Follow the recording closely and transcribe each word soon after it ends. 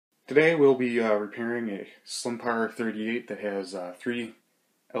Today we'll be repairing a Slimpar 38 that has 3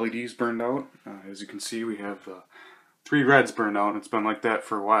 LEDs burned out. As you can see, we have 3 reds burned out, and it's been like that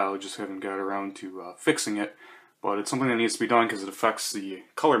for a while. We just haven't got around to fixing it, but it's something that needs to be done because it affects the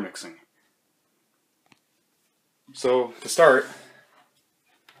color mixing. So to start,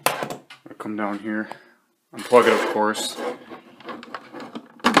 I'll come down here, unplug it of course,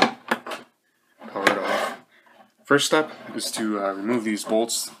 power it off. First step is to remove these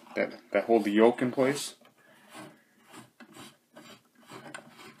bolts that hold the yoke in place.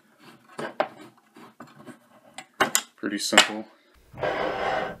 Pretty simple.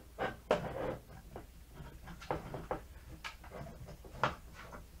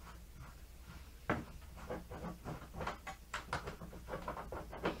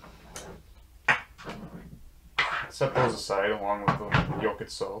 Set those aside along with the yoke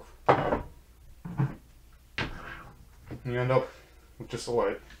itself. You end up with just a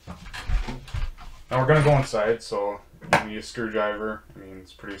light. Now we're going to go inside, so you need a screwdriver. I mean,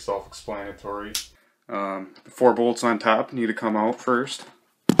 it's pretty self-explanatory. The 4 bolts on top need to come out first.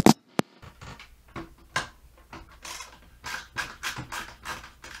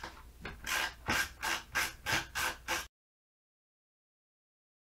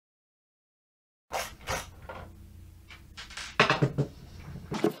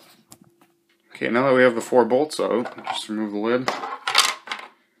 Okay, now that we have the 4 bolts out, just remove the lid,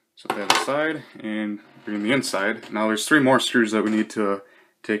 set that aside, and bring the inside. Now there's 3 more screws that we need to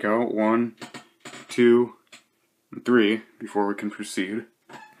take out. 1, 2, and 3 before we can proceed.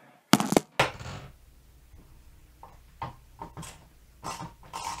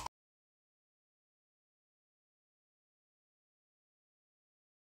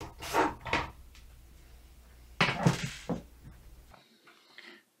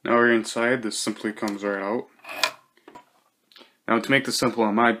 Now we're inside, this simply comes right out. Now to make this simple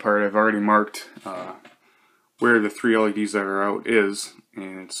on my part, I've already marked where the 3 LEDs that are out is,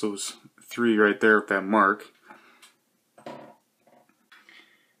 and it's those 3 right there with that mark.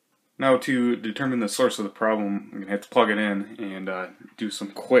 Now to determine the source of the problem, I'm going to have to plug it in and do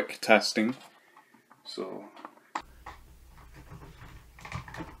some quick testing. So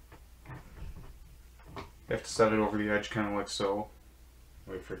you have to set it over the edge kind of like so.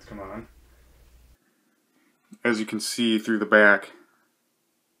 Wait for it to come on. As you can see through the back,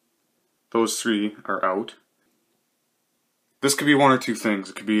 those 3 are out. This could be one or 2 things.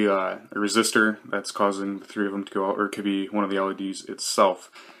 It could be a resistor that's causing the 3 of them to go out, or it could be one of the LEDs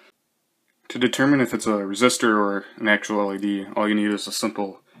itself. To determine if it's a resistor or an actual LED, all you need is a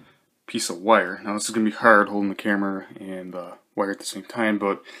simple piece of wire. Now this is going to be hard holding the camera and the wire at the same time,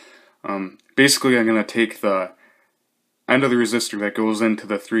 but basically I'm going to take the end of the resistor that goes into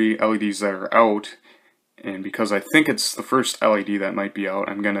the 3 LEDs that are out, and because I think it's the first LED that might be out,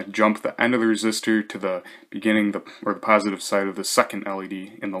 I'm going to jump the end of the resistor to the beginning or the positive side of the second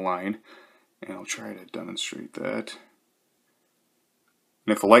LED in the line, and I'll try to demonstrate that.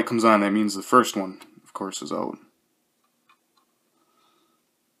 And if the light comes on, that means the first one, of course, is out.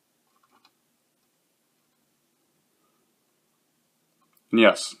 And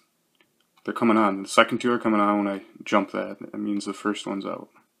yes, they're coming on. The second 2 are coming on when I jump that. That means the first one's out.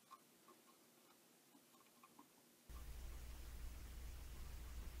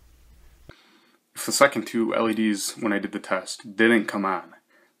 If the second 2 LEDs, when I did the test, didn't come on,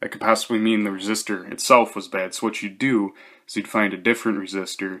 that could possibly mean the resistor itself was bad. So what you'd do is you'd find a different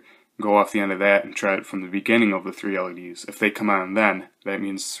resistor, go off the end of that, and try it from the beginning of the 3 LEDs. If they come on then, that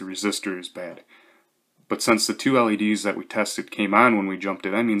means the resistor is bad. But since the 2 LEDs that we tested came on when we jumped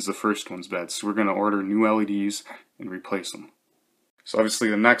it, that means the first one's bad. So we're going to order new LEDs and replace them. So obviously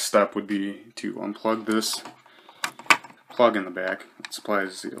the next step would be to unplug this plug in the back that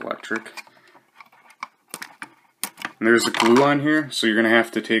supplies the electric. And there's a glue on here, so you're going to have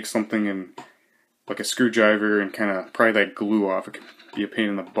to take something and like a screwdriver and kind of pry that glue off. It can be a pain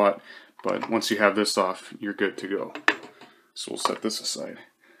in the butt, but once you have this off, you're good to go. So we'll set this aside.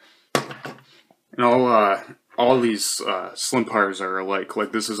 And all these Slimpars are alike.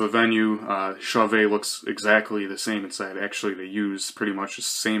 Like this is a Venue. Chauvet looks exactly the same inside. Actually, they use pretty much the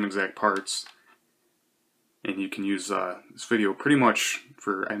same exact parts. And you can use this video pretty much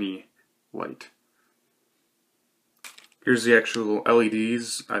for any light. Here's the actual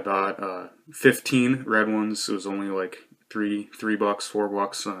LEDs. I bought 15 red ones. It was only like $3,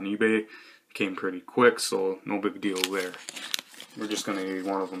 $4 on eBay. It came pretty quick, so no big deal there. We're just going to need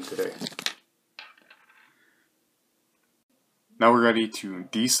one of them today. Now we're ready to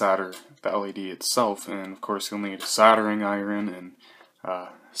desolder the LED itself, and of course you'll need a soldering iron, and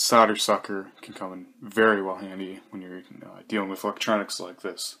solder sucker can come in very well handy when you're dealing with electronics like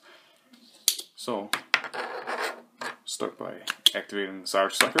this. So, start by activating the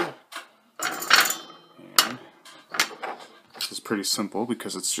solder sucker. And this is pretty simple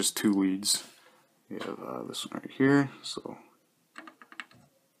because it's just 2 leads. We have this one right here, so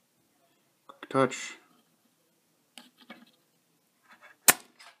quick touch.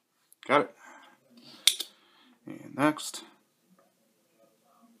 Got it. And next,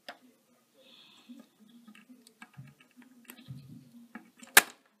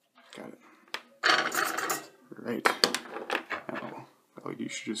 got it. Right. Now, the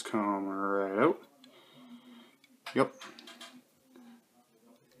LED should just come right out. Yep.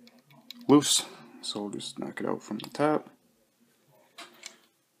 Loose. So we'll just knock it out from the top.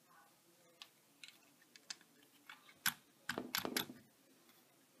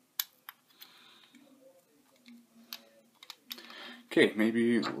 Okay,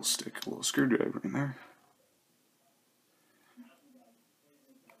 maybe we'll stick a little screwdriver in there.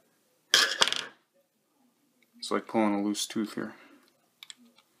 It's like pulling a loose tooth here.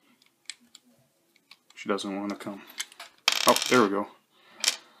 She doesn't want to come. Oh, there we go.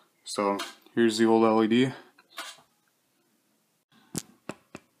 So here's the old LED.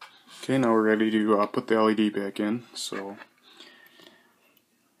 Okay, now we're ready to put the LED back in. So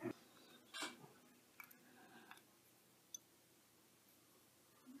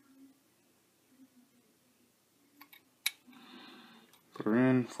put her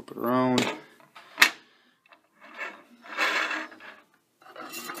in, flip it around.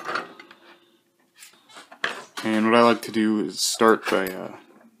 And what I like to do is start by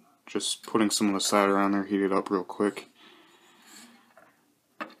just putting some of the solder on there, heat it up real quick.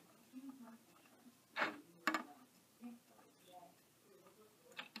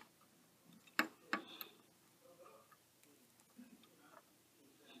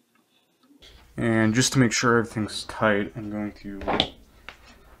 And just to make sure everything's tight, I'm going to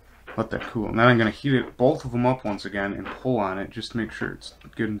let that cool. And then I'm going to heat it, both of them up once again, and pull on it just to make sure it's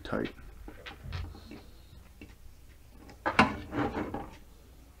good and tight.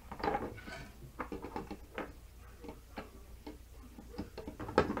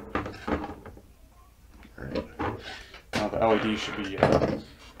 Alright. Now the LED should be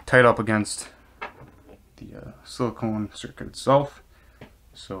tight up against the silicone circuit itself.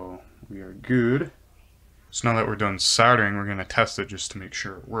 So we are good. So now that we're done soldering, we're going to test it just to make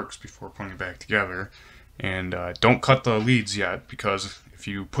sure it works before putting it back together. And don't cut the leads yet, because if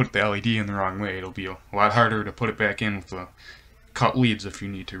you put the LED in the wrong way, it'll be a lot harder to put it back in with the cut leads if you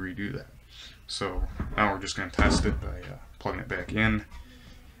need to redo that. So now we're just going to test it by plugging it back in.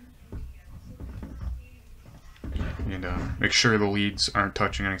 And make sure the leads aren't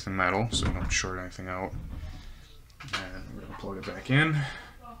touching anything metal, so don't short anything out. And we're going to plug it back in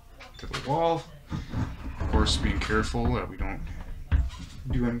to the wall. Of course, being careful that we don't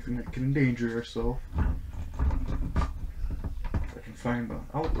do anything that can endanger ourselves. If I can find the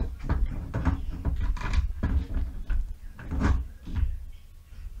outlet.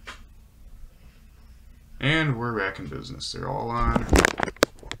 And we're back in business. They're all on.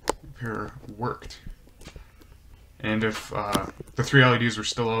 Repair worked. And if the 3 LEDs were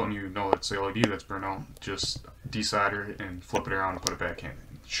still out and you know it's the LED that's burnt out, just desolder it and flip it around and put it back in.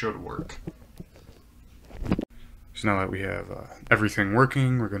 It should work. So now that we have everything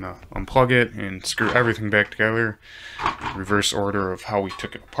working, we're going to unplug it and screw everything back together. Reverse order of how we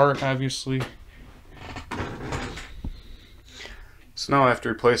took it apart, obviously. So now after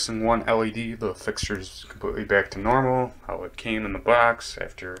replacing one LED, the fixture is completely back to normal, how it came in the box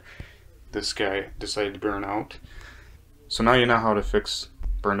after this guy decided to burn out. So now you know how to fix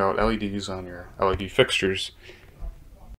burned out LEDs on your LED fixtures.